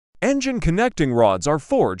Engine connecting rods are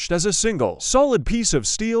forged as a single, solid piece of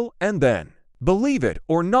steel and then, believe it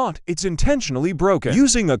or not, it's intentionally broken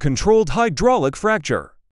using a controlled hydraulic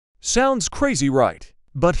fracture. Sounds crazy, right?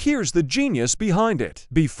 But here's the genius behind it.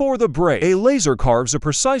 Before the break, a laser carves a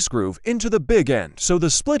precise groove into the big end, so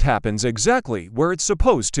the split happens exactly where it's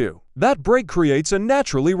supposed to. That break creates a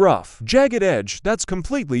naturally rough, jagged edge that's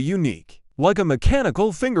completely unique, like a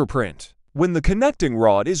mechanical fingerprint. When the connecting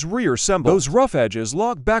rod is reassembled, those rough edges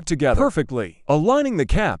lock back together perfectly, aligning the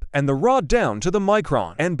cap and the rod down to the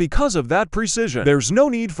micron. And because of that precision, there's no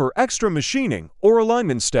need for extra machining or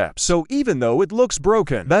alignment steps. So even though it looks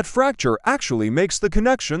broken, that fracture actually makes the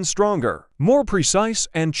connection stronger, more precise,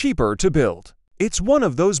 and cheaper to build. It's one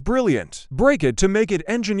of those brilliant break-it-to-make-it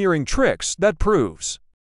engineering tricks that proves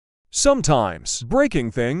sometimes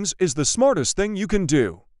breaking things is the smartest thing you can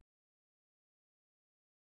do.